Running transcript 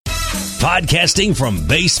Podcasting from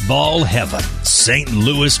baseball heaven, St.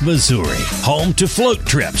 Louis, Missouri, home to float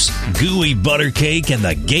trips, gooey butter cake, and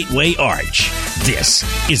the Gateway Arch. This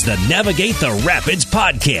is the Navigate the Rapids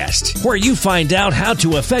podcast, where you find out how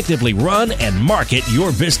to effectively run and market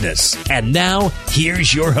your business. And now,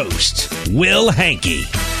 here's your host, Will Hankey.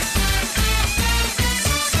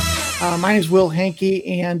 My name is Will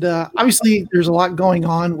Hankey, and obviously there's a lot going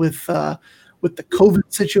on with the COVID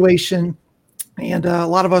situation. And a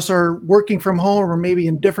lot of us are working from home or maybe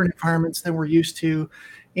in different environments than we're used to.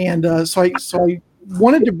 And so I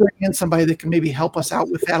wanted to bring in somebody that can maybe help us out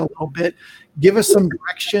with that a little bit, give us some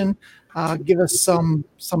direction, give us some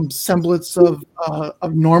semblance of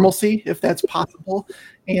normalcy, if that's possible.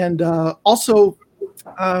 And also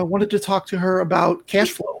wanted to talk to her about cash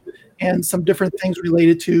flow and some different things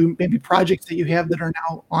related to maybe projects that you have that are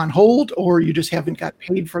now on hold, or you just haven't got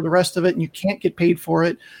paid for the rest of it and you can't get paid for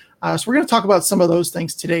it. So we're going to talk about some of those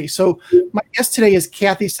things today. So my guest today is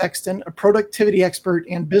Kathy Sexton, a productivity expert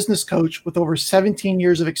and business coach with over 17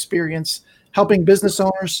 years of experience helping business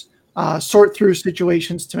owners sort through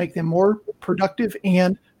situations to make them more productive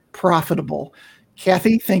and profitable.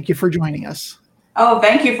 Kathy, thank you for joining us. Oh,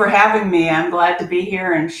 thank you for having me. I'm glad to be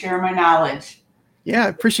here and share my knowledge. Yeah, I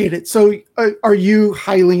appreciate it. So are you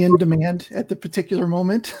highly in demand at the particular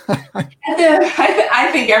moment? I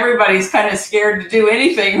think everybody's kind of scared to do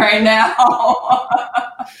anything right now.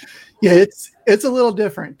 Yeah, it's a little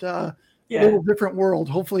different, little different world.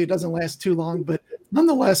 Hopefully it doesn't last too long, but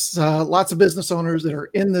nonetheless, lots of business owners that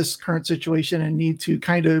are in this current situation and need to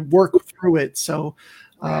kind of work through it. So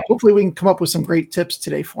hopefully we can come up with some great tips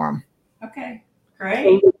today for them. Okay,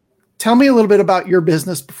 great. Tell me a little bit about your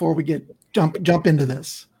business before we jump into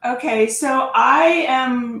this. Okay, so I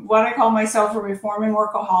am what I call myself a reforming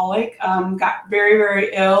workaholic. Got very, very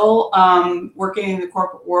ill working in the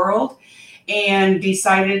corporate world and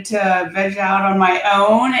decided to veg out on my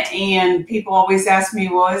own. And people always ask me,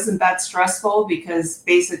 well, isn't that stressful? Because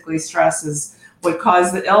basically stress is what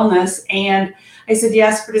caused the illness. And I said,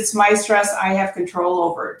 yes, but it's my stress. I have control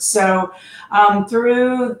over it. So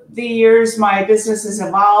through the years, my business has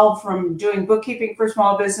evolved from doing bookkeeping for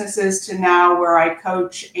small businesses to now where I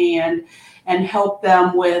coach and help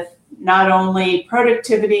them with not only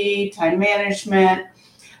productivity, time management,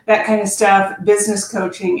 that kind of stuff, business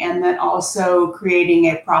coaching, and then also creating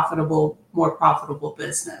a more profitable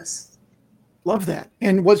business. Love that.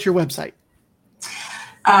 And what's your website?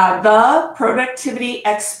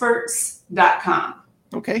 TheProductivityExperts.com.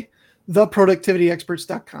 Okay.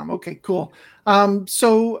 TheProductivityExperts.com. Okay, cool.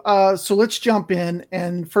 So let's jump in.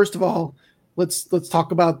 And first of all, let's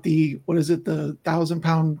talk about the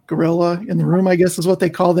 1,000-pound gorilla in the room, I guess is what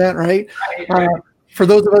they call that, right? For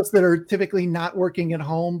those of us that are typically not working at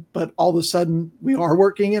home, but all of a sudden we are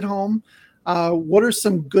working at home, what are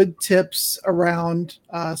some good tips around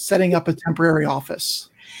setting up a temporary office?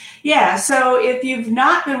 Yeah, so if you've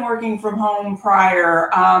not been working from home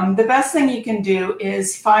prior, the best thing you can do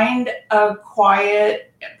is find a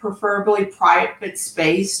quiet, preferably private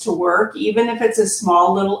space to work, even if it's a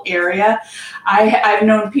small little area. I've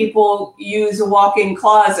known people use a walk-in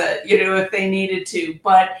closet, if they needed to,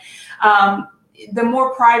 but the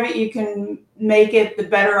more private you can make it, the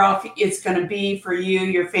better off it's going to be for you,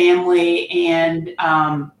 your family, and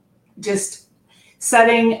just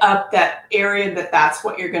setting up that area that's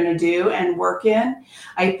what you're going to do and work in.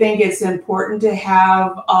 I think it's important to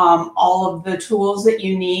have all of the tools that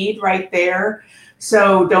you need right there.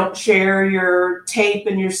 So don't share your tape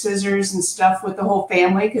and your scissors and stuff with the whole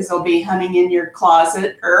family because they'll be hunting in your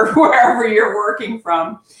closet or wherever you're working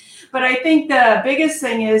from. But I think the biggest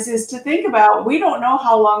thing is to think about, we don't know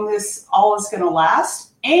how long this all is going to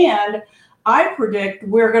last. And I predict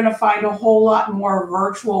we're going to find a whole lot more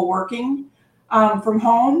virtual working from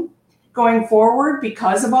home going forward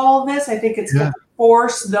because of all of this. I think it's going to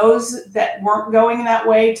force those that weren't going that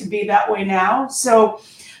way to be that way now. So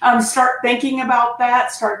start thinking about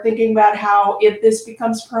that. Start thinking about how, if this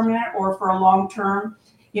becomes permanent or for a long term,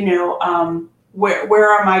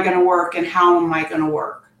 where am I going to work and how am I going to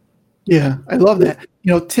work? Yeah, I love that.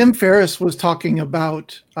 Tim Ferriss was talking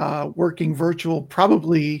about working virtual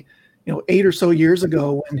probably, 8 or so years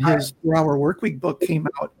ago when his 4-Hour Workweek book came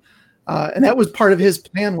out. And that was part of his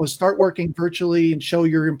plan, was start working virtually and show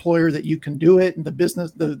your employer that you can do it and the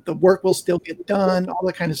business, the work will still get done, all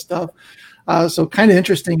that kind of stuff. So kind of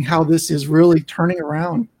interesting how this is really turning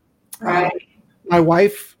around. Right. My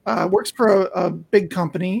wife works for a big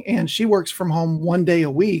company and she works from home 1 day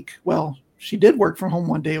a week. Well, she did work from home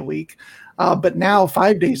 1 day a week, but now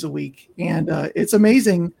 5 days a week. And it's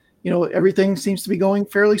amazing. Everything seems to be going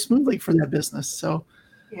fairly smoothly for that business. So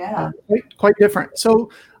Yeah. Quite different. So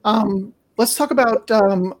let's talk about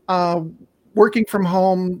working from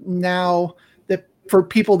home now, that for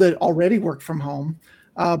people that already work from home,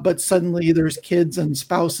 but suddenly there's kids and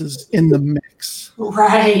spouses in the mix.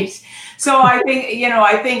 Right. So I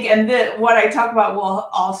think, and what I talk about will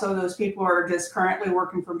also, those people who are just currently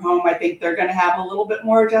working from home, I think they're going to have a little bit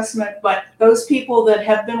more adjustment, but those people that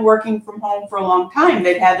have been working from home for a long time,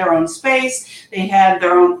 they've had their own space, they had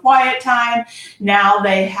their own quiet time. Now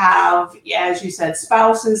they have, as you said,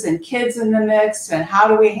 spouses and kids in the mix, and how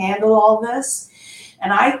do we handle all this?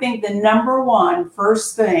 And I think the number one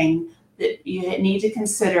first thing that you need to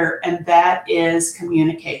consider, and that is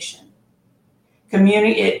communication.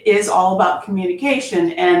 It is all about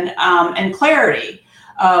communication and clarity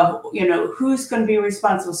of, who's going to be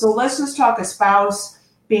responsible. So let's just talk a spouse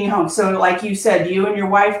being home. So like you said, you and your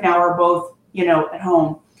wife now are both, at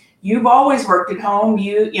home. You've always worked at home,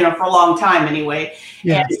 for a long time anyway.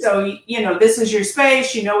 Yeah. And so, this is your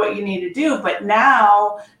space, you know what you need to do. But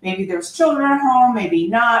now maybe there's children at home, maybe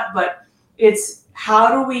not, but it's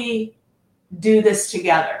how do we do this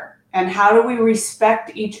together? And how do we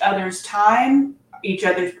respect each other's time, each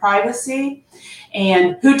other's privacy,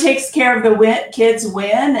 and who takes care of the kids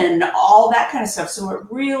when, and all that kind of stuff. So it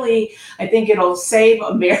really, I think it'll save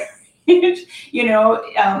a marriage,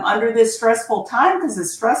 under this stressful time, because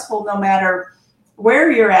it's stressful no matter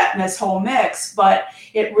where you're at in this whole mix, but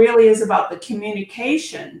it really is about the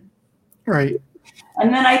communication. Right.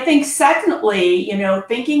 And then I think secondly,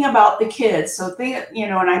 thinking about the kids. So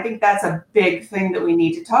and I think that's a big thing that we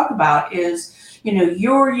need to talk about is,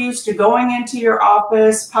 you're used to going into your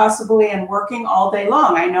office possibly and working all day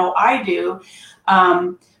long. I know I do.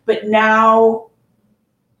 But now,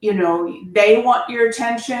 they want your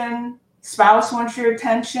attention. Spouse wants your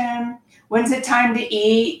attention. When's it time to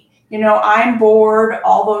eat? I'm bored,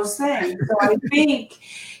 all those things. So I think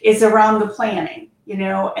it's around the planning,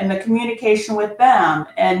 and the communication with them.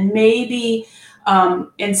 And maybe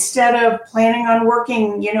instead of planning on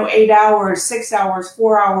working, 8 hours, 6 hours,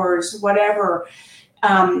 4 hours, whatever,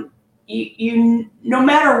 you no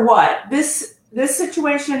matter what, this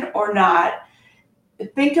situation or not,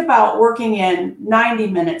 think about working in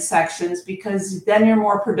 90-minute sections, because then you're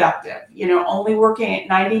more productive, only working at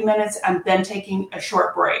 90 minutes and then taking a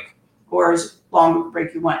short break, or as long a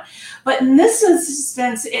break you want. But in this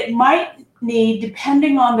instance, it might need,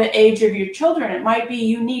 depending on the age of your children, it might be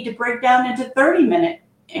you need to break down into 30-minute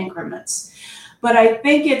increments. But I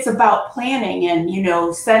think it's about planning and,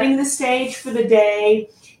 setting the stage for the day,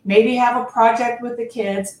 maybe have a project with the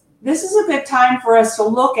kids. This is a good time for us to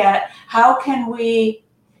look at how can we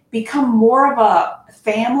become more of a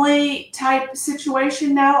family type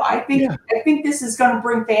situation now. I think this is going to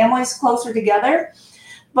bring families closer together,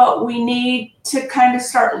 but we need to kind of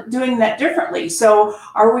start doing that differently. So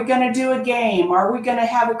are we going to do a game? Are we going to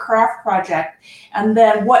have a craft project? And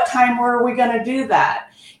then what time are we going to do that?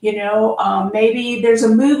 Maybe there's a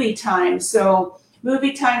movie time. So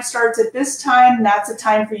movie time starts at this time. That's a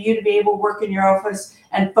time for you to be able to work in your office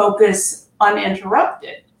and focus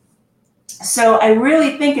uninterrupted. So I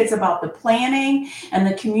really think it's about the planning and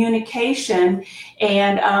the communication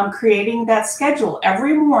and creating that schedule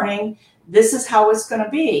every morning. This is how it's going to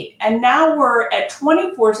be. And now we're at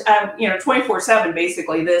 24/7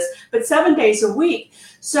 basically but 7 days a week.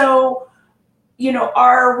 So,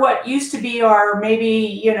 our what used to be our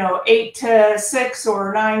maybe, 8 to 6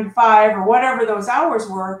 or 9 to 5 or whatever those hours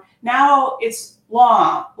were, now it's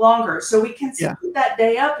longer. So we can split that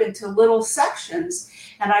day up into little sections.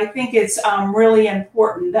 And I think it's really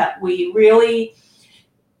important that we really,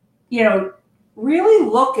 really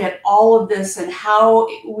look at all of this and how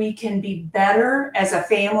we can be better as a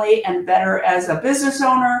family and better as a business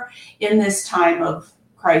owner in this time of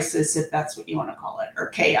crisis, if that's what you want to call it, or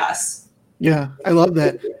chaos. Yeah, I love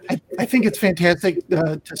that. I think it's fantastic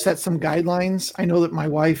to set some guidelines. I know that my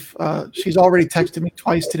wife, she's already texted me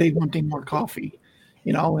twice today wanting more coffee,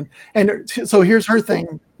 and so here's her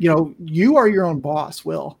thing. You are your own boss,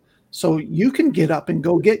 Will. So you can get up and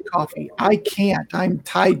go get coffee. I can't. I'm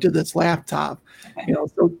tied to this laptop.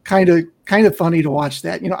 So kind of funny to watch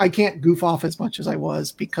that. I can't goof off as much as I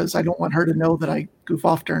was because I don't want her to know that I goof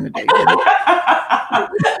off during the day.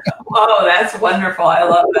 Oh, that's wonderful. I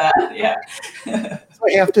love that. Yeah. So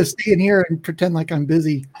I have to stay in here and pretend like I'm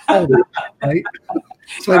busy all the time, right?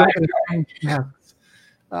 So I don't have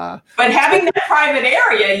but having that private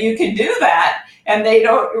area, you can do that, and they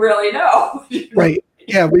don't really know. Right.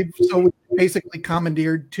 Yeah. We basically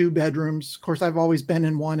commandeered 2 bedrooms. Of course, I've always been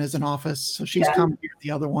in one as an office, so she's commandeered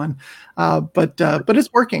the other one. But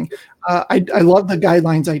it's working. I love the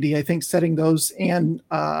guidelines idea. I think setting those, and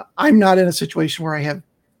I'm not in a situation where I have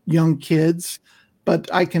young kids, but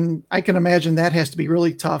I can imagine that has to be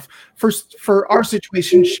really tough. First, for our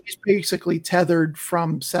situation, she's basically tethered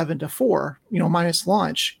from 7 to 4, minus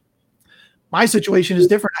lunch. My situation is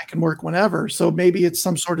different. I can work whenever. So maybe it's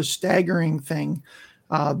some sort of staggering thing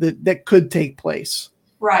that could take place.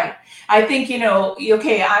 Right. I think,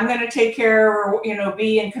 okay, I'm going to take care or,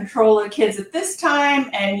 be in control of the kids at this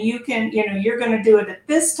time, and you can, you're going to do it at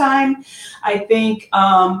this time. I think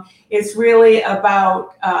it's really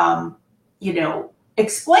about,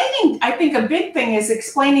 explaining. I think a big thing is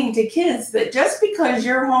explaining to kids that just because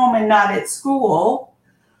you're home and not at school,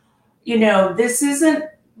 this isn't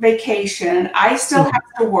vacation. I still have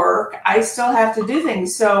to work. I still have to do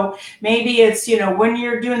things. So maybe it's, when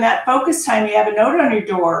you're doing that focus time, you have a note on your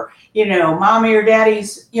door, mommy or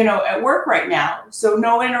daddy's, at work right now. So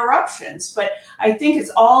no interruptions. But I think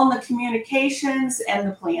it's all in the communications and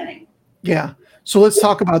the planning. Yeah. So let's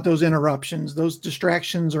talk about those interruptions. Those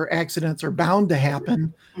distractions or accidents are bound to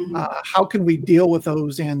happen. Mm-hmm. How can we deal with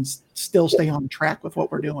those and still stay on track with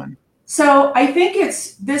what we're doing? So I think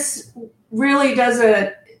this really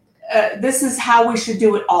doesn't, this is how we should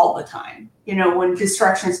do it all the time, when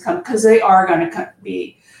distractions come, because they are going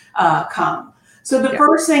to come. So the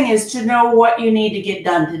first thing is to know what you need to get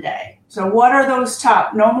done today. So what are those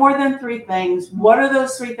no more than 3 things? What are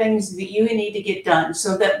those 3 things that you need to get done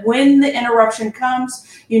so that when the interruption comes,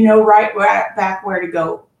 right back where to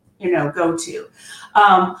go, go to.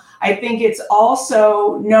 I think it's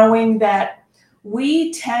also knowing that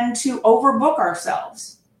we tend to overbook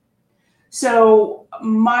ourselves. So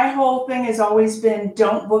my whole thing has always been,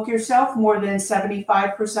 don't book yourself more than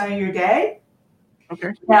 75% of your day.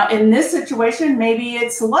 Okay. Now, in this situation, maybe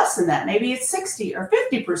it's less than that. Maybe it's 60 or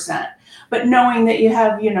 50%. But knowing that you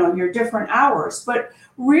have, your different hours, but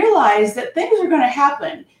realize that things are going to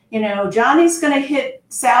happen. Johnny's going to hit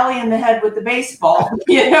Sally in the head with the baseball,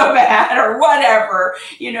 bat or whatever,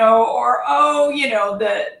 or,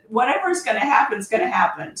 whatever's going to happen is going to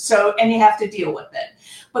happen. So, and you have to deal with it.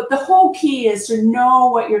 But the whole key is to know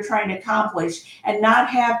what you're trying to accomplish and not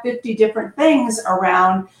have 50 different things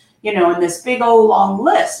around, in this big old long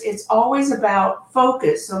list. It's always about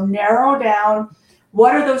focus. So narrow down,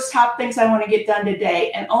 what are those top things I want to get done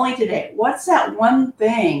today and only today? What's that one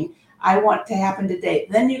thing I want to happen today?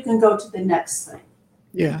 Then you can go to the next thing.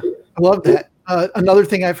 Yeah, I love that. Another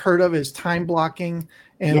thing I've heard of is time blocking.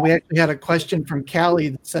 And we actually had a question from Callie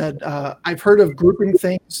that said, I've heard of grouping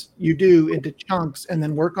things you do into chunks and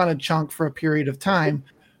then work on a chunk for a period of time.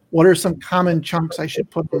 What are some common chunks I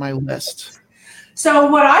should put on my list? So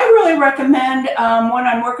what I really recommend when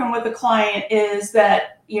I'm working with a client is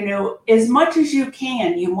that, as much as you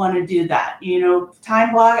can, you want to do that.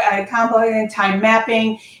 Time blocking, time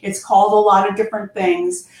mapping, it's called a lot of different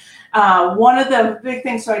things. One of the big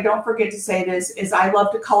things, so I don't forget to say this, is I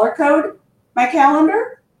love to color code my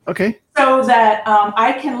calendar. Okay. So that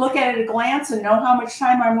I can look at it at a glance and know how much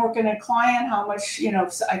time I'm working a client, how much,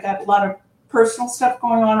 I got a lot of personal stuff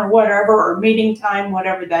going on or whatever, or meeting time,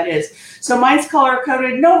 whatever that is. So mine's color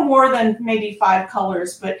coded, no more than maybe 5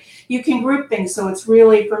 colors, but you can group things. So it's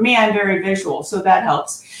really, for me, I'm very visual, so that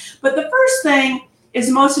helps. But the first thing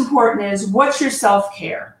is most important is, what's your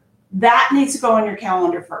self-care? That needs to go on your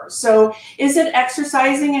calendar first. So is it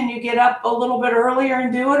exercising and you get up a little bit earlier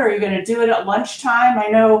and do it, or are you going to do it at lunchtime? I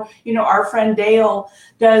know, our friend Dale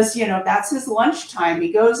does, that's his lunchtime.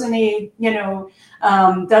 He goes and he,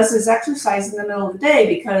 does his exercise in the middle of the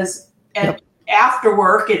day because after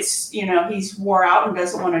work, it's, he's wore out and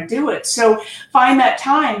doesn't want to do it. So find that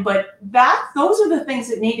time. But those are the things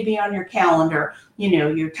that need to be on your calendar,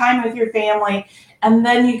 your time with your family, and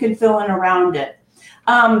then you can fill in around it.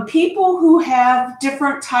 People who have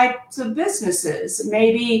different types of businesses,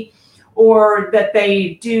 maybe, or that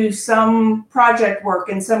they do some project work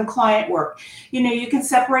and some client work, you can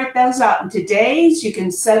separate those out into days. You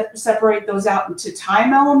can separate those out into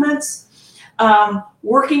time elements.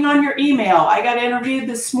 Working on your email. I got interviewed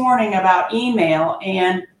this morning about email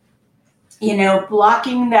and,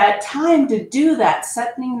 blocking that time to do that,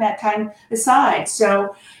 setting that time aside.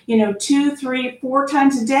 So, 2, 3, 4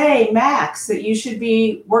 times a day max that you should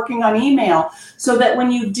be working on email, so that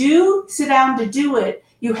when you do sit down to do it,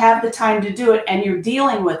 you have the time to do it and you're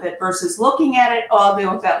dealing with it versus looking at it. Oh, I'll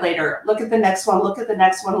deal with that later. Look at the next one, look at the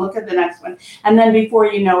next one, look at the next one. And then before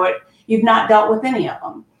you know it, you've not dealt with any of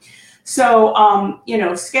them. So,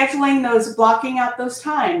 scheduling those, blocking out those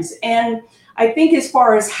times. And I think as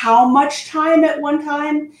far as how much time at one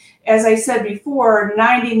time, as I said before,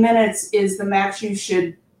 90 minutes is the max you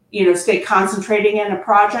should, stay concentrating in a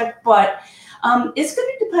project. But it's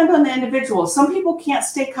going to depend on the individual. Some people can't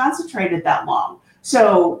stay concentrated that long.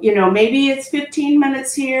 So, maybe it's 15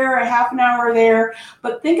 minutes here, a half an hour there,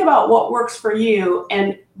 but think about what works for you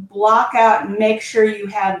and block out and make sure you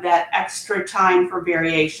have that extra time for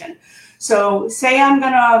variation. So say I'm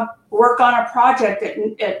going to work on a project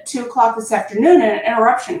at 2:00 this afternoon and an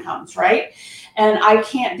interruption comes, right? And I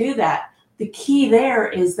can't do that. The key there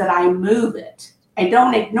is that I move it. I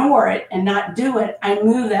don't ignore it and not do it. I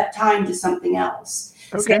move that time to something else.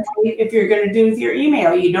 Okay. So if you're going to do with your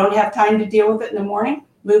email, you don't have time to deal with it in the morning,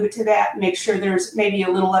 move it to that. Make sure there's maybe a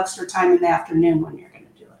little extra time in the afternoon when you're going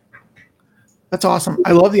to do it. That's awesome.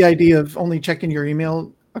 I love the idea of only checking your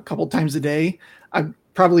email a couple times a day. I'm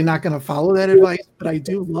probably not going to follow that advice, but I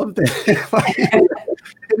do love that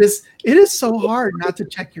advice. It is so hard not to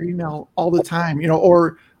check your email all the time,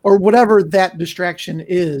 or whatever that distraction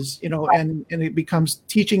is, and it becomes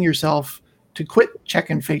teaching yourself to quit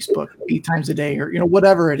checking Facebook 8 times a day, or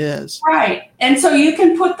whatever it is. Right, and so you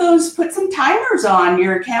can put some timers on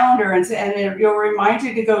your calendar, and it'll remind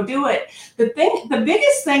you to go do it. The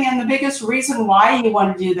biggest thing, and the biggest reason why you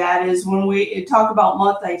want to do that is when we talk about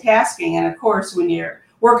multitasking, and of course, when you're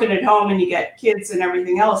working at home and you get kids and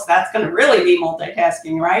everything else, that's going to really be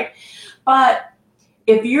multitasking, right? But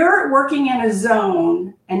if you're working in a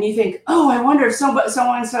zone and you think, oh, I wonder if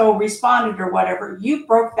so-and-so responded or whatever, you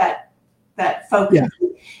broke that focus. Yeah.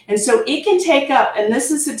 And so it can take up, and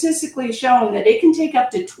this is statistically shown, that it can take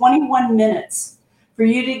up to 21 minutes for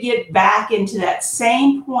you to get back into that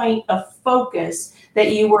same point of focus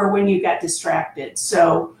that you were when you got distracted.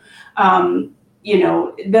 So, the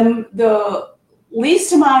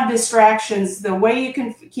least amount of distractions, the way you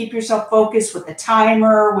can keep yourself focused with a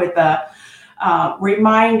timer, with a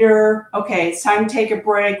reminder, okay, it's time to take a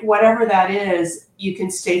break, whatever that is, you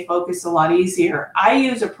can stay focused a lot easier. I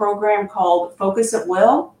use a program called Focus at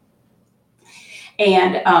Will.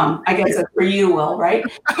 And I guess that's for you, Will, right?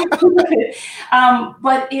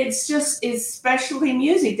 But it's especially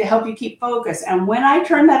music to help you keep focus. And when I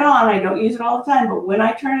turn that on, I don't use it all the time, but when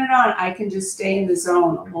I turn it on, I can just stay in the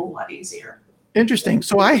zone a whole lot easier. Interesting.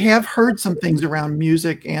 So I have heard some things around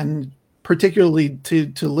music, and particularly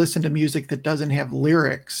to listen to music that doesn't have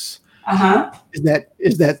lyrics. Uh-huh.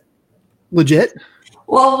 Is that legit?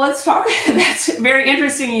 Well, let's talk. That's very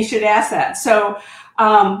interesting. You should ask that. So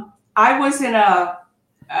I was in a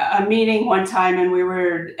meeting one time, and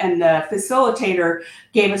the facilitator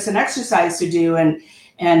gave us an exercise to do,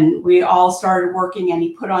 and we all started working, and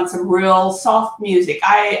he put on some real soft music.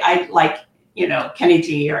 I like, Kenny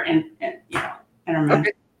G or Intermittent.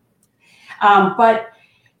 Okay. But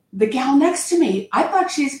the gal next to me, I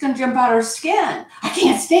thought she's going to jump out of her skin. I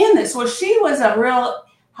can't stand this. Well, she was a real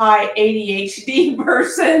high ADHD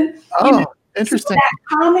person. Oh, interesting. So that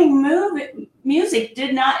calming music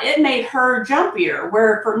it made her jumpier.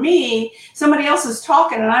 Where for me, somebody else is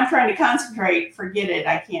talking and I'm trying to concentrate. Forget it.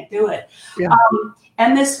 I can't do it. Yeah.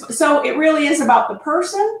 So it really is about the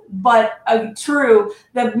person, but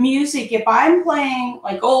the music, if I'm playing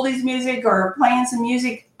like oldies music or playing some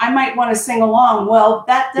music, I might want to sing along. Well,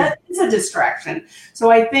 that is a distraction. So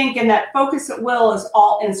I think in that Focus at Will is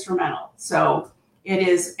all instrumental. So it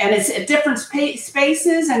is, and it's at different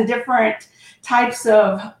spaces and different types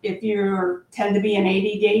of, if you tend to be an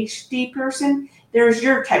ADHD person, there's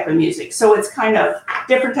your type of music. So it's kind of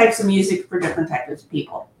different types of music for different types of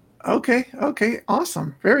people. Okay.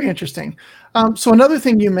 Awesome. Very interesting. So another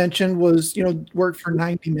thing you mentioned was, work for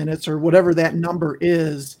 90 minutes or whatever that number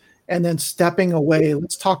is, and then stepping away.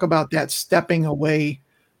 Let's talk about that stepping away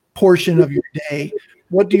portion of your day.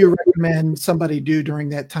 What do you recommend somebody do during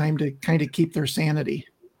that time to kind of keep their sanity?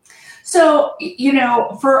 So,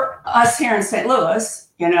 for us here in St. Louis,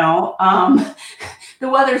 the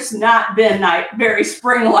weather's not been very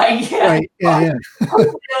spring-like yet. Right. Yeah.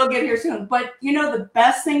 It'll get here soon. But, the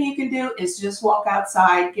best thing you can do is just walk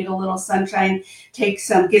outside, get a little sunshine, get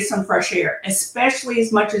some fresh air, especially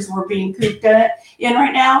as much as we're being cooped in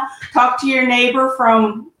right now. Talk to your neighbor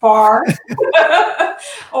from far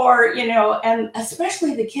or, and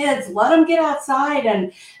especially the kids, let them get outside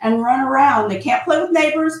and run around. They can't play with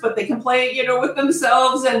neighbors, but they can play, with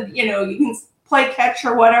themselves, and, you can play catch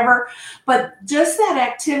or whatever, but just that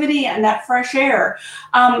activity and that fresh air.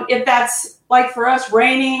 If that's like for us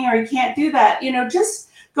raining or you can't do that, just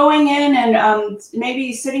going in and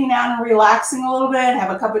maybe sitting down and relaxing a little bit,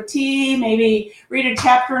 have a cup of tea, maybe read a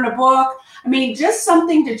chapter in a book. I mean, just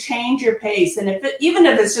something to change your pace. And even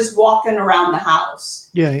if it's just walking around the house,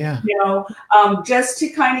 just to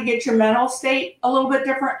kind of get your mental state a little bit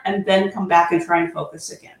different and then come back and try and focus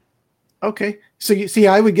again. Okay. So you see,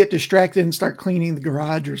 I would get distracted and start cleaning the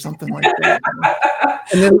garage or something like that.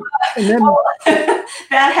 and then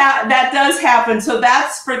that does happen. So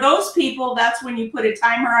that's for those people. That's when you put a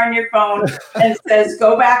timer on your phone and it says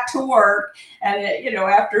go back to work. And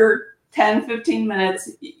after 10, 15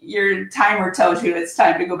 minutes, your timer tells you it's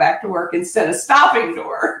time to go back to work instead of stopping to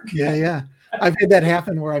work. Yeah. I've had that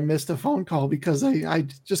happen where I missed a phone call because I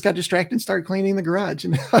just got distracted and started cleaning the garage.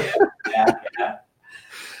 Yeah.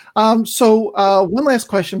 So one last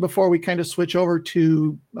question before we kind of switch over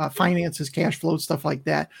to finances, cash flow, stuff like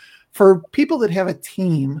that. For people that have a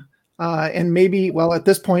team, and maybe, well, at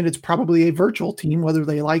this point, it's probably a virtual team, whether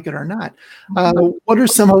they like it or not. What are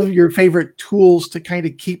some of your favorite tools to kind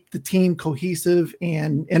of keep the team cohesive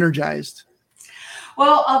and energized?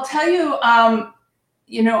 Well, I'll tell you, I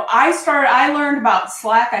learned about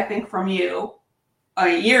Slack, I think, from you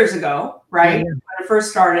years ago, right? Yeah. When I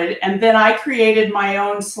first started. And then I created my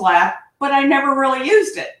own Slack, but I never really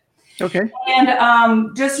used it. Okay.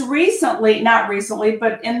 And just recently, not recently,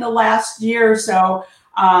 but in the last year or so,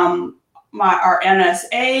 our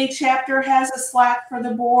NSA chapter has a Slack for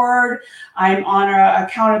the board. I'm on an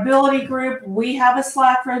accountability group. We have a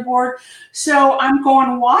Slack for the board. So I'm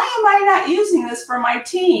going, why am I not using this for my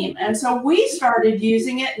team? And so we started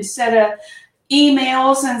using it instead of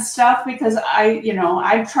emails and stuff because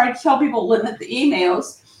I tried to tell people limit the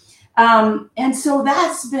emails. And so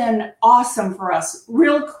that's been awesome for us.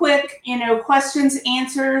 Real quick, questions,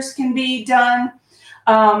 answers can be done.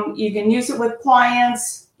 You can use it with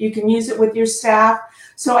clients. You can use it with your staff.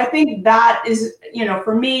 So I think that is,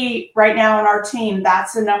 for me right now in our team,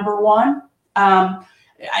 that's the number one.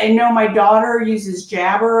 I know my daughter uses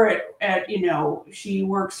Jabber she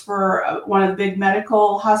works for one of the big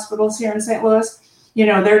medical hospitals here in St. Louis.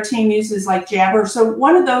 Their team uses like Jabber. So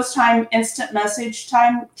one of those instant message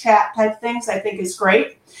time chat type things I think is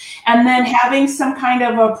great. And then having some kind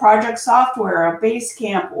of a project software, a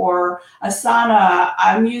Basecamp or Asana.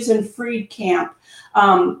 I'm using Freedcamp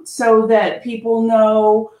so that people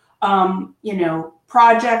know,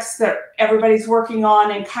 projects that everybody's working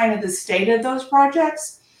on and kind of the state of those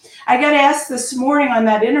projects. I got asked this morning on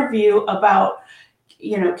that interview about,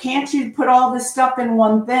 can't you put all this stuff in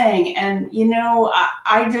one thing? And,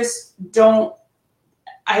 I just don't,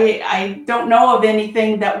 I don't know of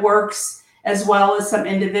anything that works as well as some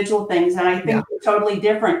individual things. And I think they're totally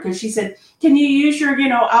different because she said, can you use your,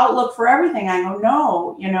 Outlook for everything? I go,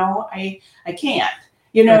 no, I can't,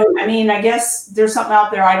 I guess there's something out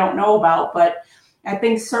there I don't know about, but I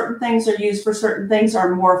think certain things are used for certain things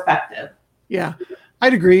are more effective. Yeah,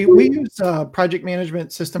 I'd agree. We use a project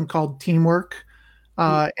management system called Teamwork.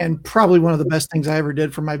 And probably one of the best things I ever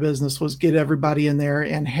did for my business was get everybody in there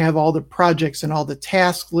and have all the projects and all the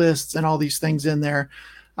task lists and all these things in there.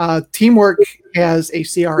 Teamwork has a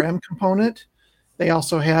CRM component. They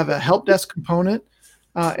also have a help desk component,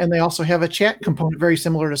 and they also have a chat component very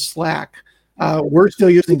similar to Slack. We're still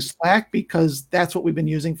using Slack because that's what we've been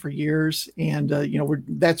using for years, and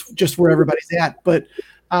that's just where everybody's at. But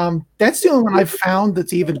that's the only one I've found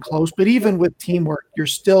that's even close. But even with Teamwork, you're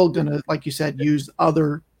still going to, like you said, use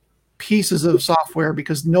other pieces of software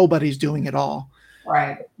because nobody's doing it all.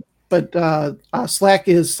 Right. But Slack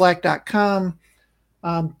is slack.com.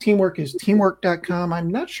 Teamwork is teamwork.com. I'm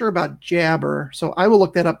not sure about Jabber, so I will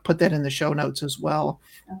look that up, put that in the show notes as well.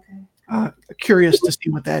 Okay. Curious to see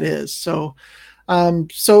what that is. So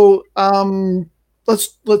let's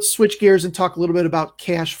switch gears and talk a little bit about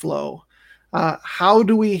cash flow. How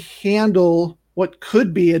do we handle what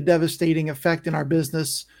could be a devastating effect in our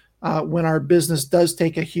business when our business does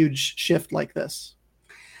take a huge shift like this?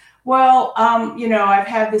 Well, I've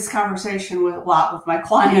had this conversation with my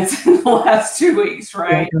clients in the last 2 weeks,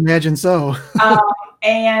 right? I can imagine so.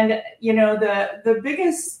 And, the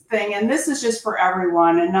biggest thing, and this is just for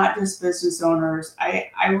everyone and not just business owners,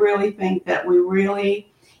 I really think that we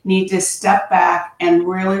really need to step back and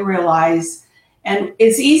really realize, and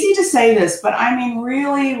it's easy to say this, but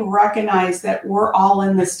really recognize that we're all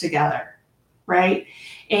in this together, right?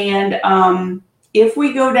 And if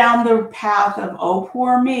we go down the path of, oh,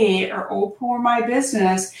 poor me, or oh, poor my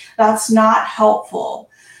business, that's not helpful.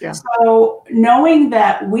 Yeah. So knowing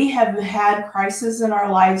that we have had crises in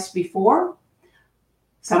our lives before,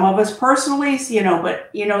 some of us personally, but,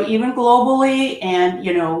 even globally and,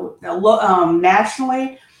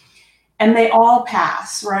 nationally, and they all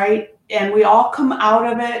pass, right? And we all come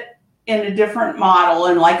out of it in a different model.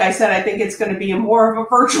 And like I said, I think it's going to be more of a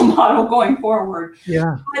virtual model going forward.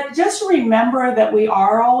 Yeah. But just remember that we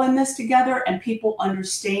are all in this together and people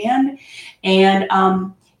understand.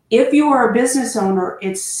 And if you are a business owner,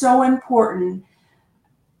 it's so important.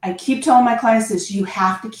 I keep telling my clients this, you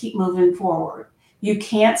have to keep moving forward You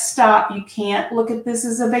can't stop. You can't look at this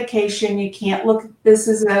as a vacation. You can't look at this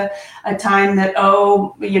as a time that,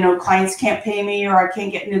 clients can't pay me or I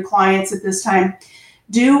can't get new clients at this time.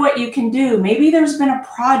 Do what you can do. Maybe there's been a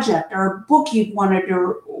project or a book you've wanted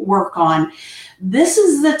to work on. This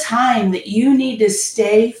is the time that you need to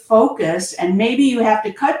stay focused, and maybe you have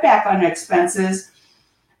to cut back on expenses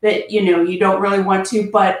that, you don't really want to,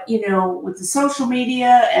 but, with the social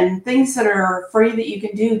media and things that are free that you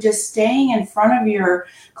can do, just staying in front of your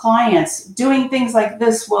clients, doing things like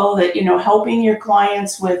this, helping your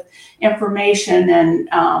clients with information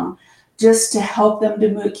and just to help them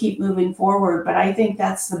to keep moving forward. But I think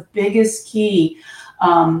that's the biggest key.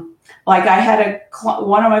 Like I had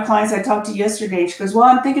one of my clients I talked to yesterday, she goes, well,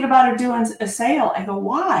 I'm thinking about doing a sale. I go,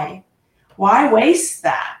 why? Why waste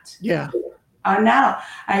that? Yeah. Now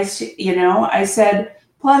I said,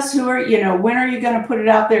 plus when are you going to put it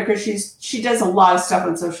out there? Because she does a lot of stuff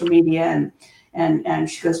on social media and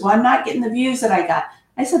she goes, well, I'm not getting the views that I got.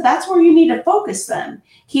 I said, that's where you need to focus then.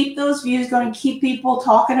 Keep those views going, keep people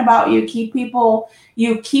talking about you, keep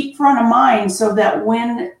front of mind so that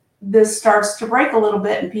when this starts to break a little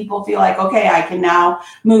bit and people feel like, okay, I can now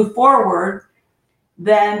move forward,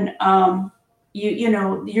 then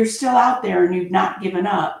you're still out there and you've not given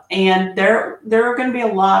up. And there are going to be a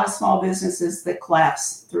lot of small businesses that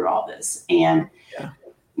collapse through all this. And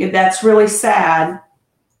that's really sad,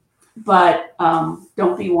 but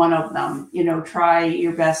don't be one of them. Try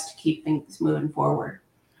your best to keep things moving forward.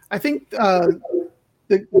 I think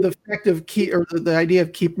the fact of the idea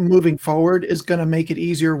of keep moving forward is going to make it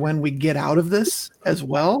easier when we get out of this as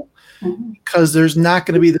well. Mm-hmm. Because there's not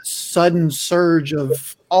going to be the sudden surge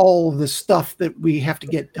of all of the stuff that we have to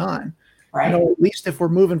get done. Right. At least if we're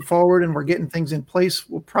moving forward and we're getting things in place,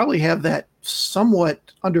 we'll probably have that somewhat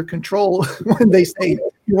under control when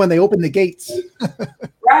they open the gates.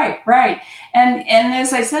 Right. And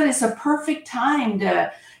as I said, it's a perfect time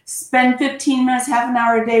to spend 15 minutes, half an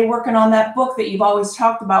hour a day working on that book that you've always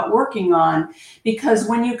talked about working on, because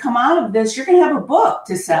when you come out of this, you're going to have a book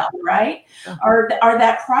to sell, right? Yeah. Or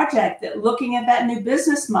that project, that looking at that new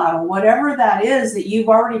business model, whatever that is that you've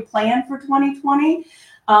already planned for 2020.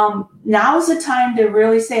 Now is the time to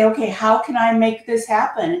really say, okay, how can I make this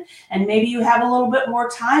happen? And maybe you have a little bit more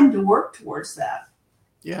time to work towards that.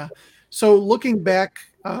 Yeah. So looking back,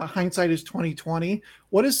 hindsight is 2020.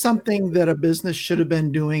 What is something that a business should have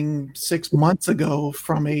been doing 6 months ago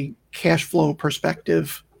from a cash flow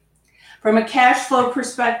perspective? From a cash flow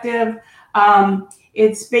perspective,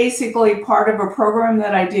 it's basically part of a program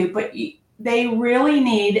that I do, but they really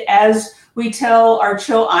need, as we tell our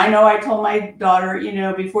children, I told my daughter,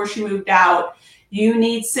 before she moved out, you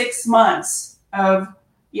need 6 months of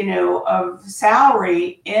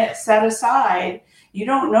salary set aside. You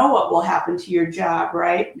don't know what will happen to your job,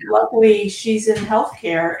 right? Luckily, she's in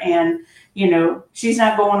healthcare and, she's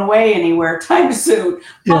not going away anywhere time soon.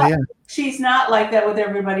 But she's not like that with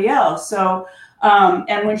everybody else. So,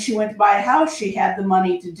 and when she went to buy a house, she had the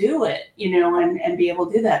money to do it, and be able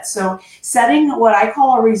to do that. So setting what I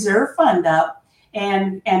call a reserve fund up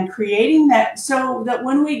and creating that so that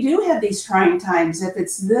when we do have these trying times, if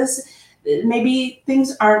it's this, maybe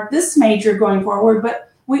things aren't this major going forward, but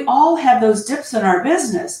we all have those dips in our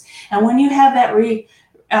business. And when you have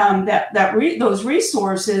those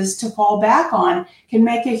resources to fall back on, can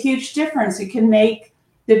make a huge difference. It can make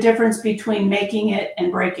the difference between making it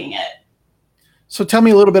and breaking it. So tell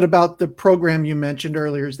me a little bit about the program you mentioned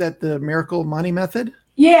earlier. Is that the Miracle Money Method?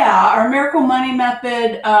 Yeah, our Miracle Money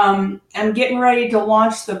Method. I'm getting ready to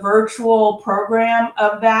launch the virtual program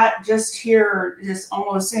of that just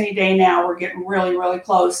almost any day now. We're getting really, really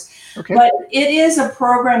close. Okay. But it is a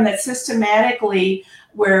program that systematically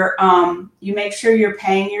where you make sure you're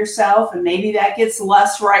paying yourself, and maybe that gets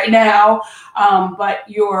less right now, but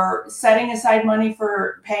you're setting aside money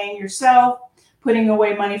for paying yourself, putting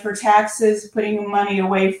away money for taxes, putting money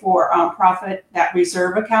away for profit, that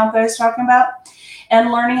reserve account that I was talking about, and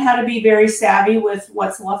learning how to be very savvy with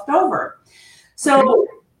what's left over. So,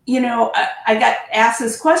 I got asked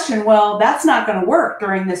this question, well, that's not going to work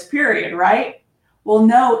during this period, right? Well,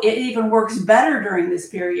 no, it even works better during this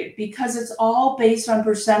period because it's all based on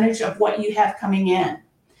percentage of what you have coming in.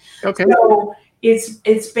 Okay. So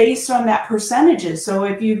it's based on that percentages. So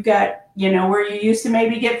if you've got, where you used to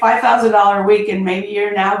maybe get $5,000 a week and maybe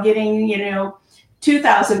you're now getting,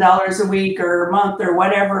 $2,000 a week or a month or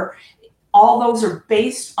whatever, all those are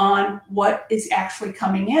based on what is actually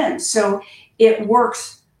coming in. So it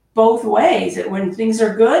works both ways. When things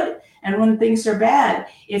are good and when things are bad,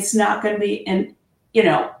 it's not going to be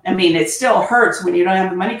it still hurts when you don't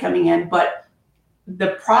have the money coming in, but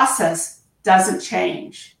the process doesn't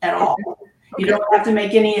change at all. You don't have to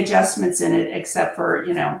make any adjustments in it except for,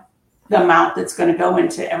 the amount that's going to go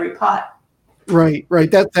into every pot. Right.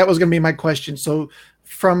 That was going to be my question. So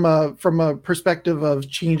from a perspective of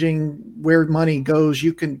changing where money goes,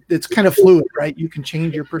 it's kind of fluid, right? You can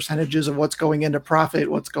change your percentages of what's going into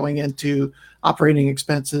profit, what's going into operating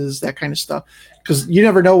expenses, that kind of stuff, because you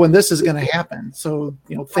never know when this is going to happen. So,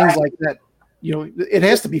 things like that, it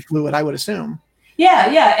has to be fluid, I would assume.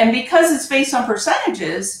 Yeah. And because it's based on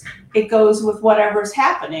percentages, it goes with whatever's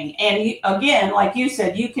happening. And again, like you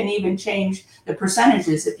said, you can even change the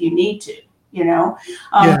percentages if you need to,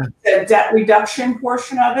 the debt reduction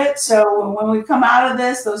portion of it. So when we come out of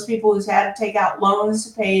this, those people who's had to take out loans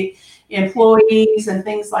to pay employees and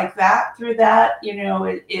things like that through that,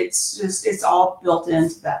 it's all built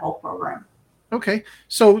into that whole program. Okay.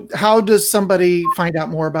 So how does somebody find out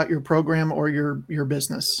more about your program or your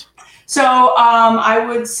business? So I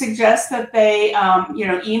would suggest that they,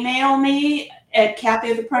 email me at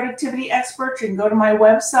Kathy the Productivity Expert. You can go to my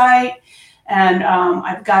website, and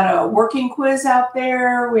I've got a working quiz out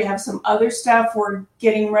there. We have some other stuff. We're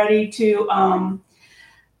getting ready to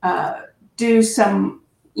do some,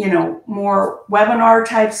 more webinar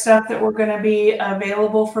type stuff that we're going to be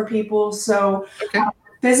available for people. So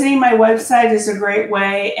visiting my website is a great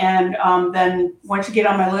way. And then once you get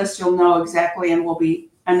on my list, you'll know exactly, and we'll be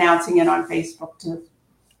announcing it on Facebook too.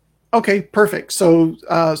 Okay, perfect. So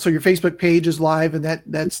your Facebook page is live, and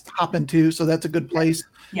that's hopping too. So that's a good place.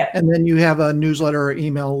 Yeah. And then you have a newsletter or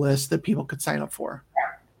email list that people could sign up for.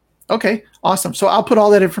 Okay, awesome. So I'll put all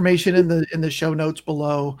that information in the show notes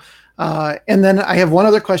below. And then I have one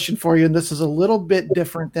other question for you, and this is a little bit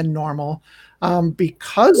different than normal.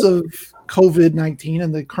 Because of COVID-19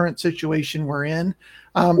 and the current situation we're in,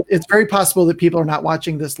 it's very possible that people are not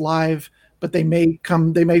watching this live, but they may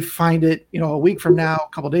find it, a week from now, a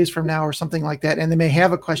couple of days from now, or something like that, and they may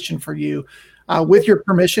have a question for you. With your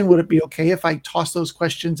permission, would it be okay if I toss those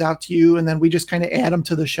questions out to you, and then we just kind of add them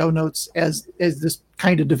to the show notes as this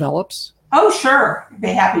kind of develops? Oh, sure. I'd be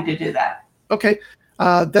happy to do that. Okay.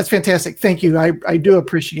 That's fantastic. Thank you. I do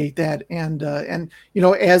appreciate that. And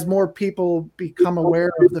as more people become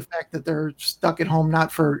aware of the fact that they're stuck at home,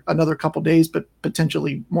 not for another couple of days, but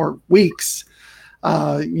potentially more weeks,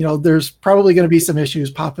 there's probably going to be some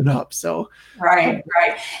issues popping up. So right.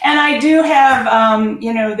 And I do have,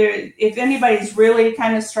 if anybody's really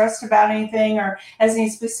kind of stressed about anything or has any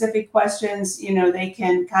specific questions, they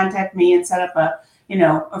can contact me and set up a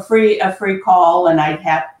free call, and I'd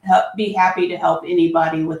be happy to help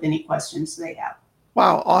anybody with any questions they have.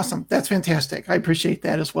 Wow. Awesome. That's fantastic. I appreciate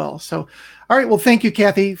that as well. So, all right. Well, thank you,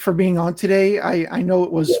 Kathy, for being on today. I know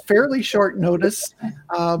it was fairly short notice,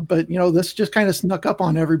 but this just kind of snuck up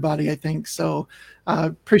on everybody, I think. So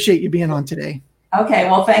appreciate you being on today. Okay.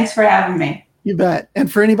 Well, thanks for having me. You bet. And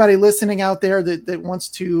for anybody listening out there that wants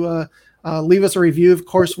to leave us a review, of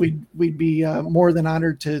course, we'd be more than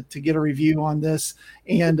honored to get a review on this,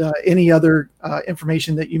 and any other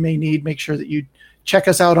information that you may need. Make sure that you check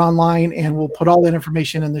us out online, and we'll put all that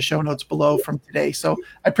information in the show notes below from today. So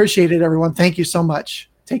I appreciate it, everyone. Thank you so much.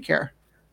 Take care.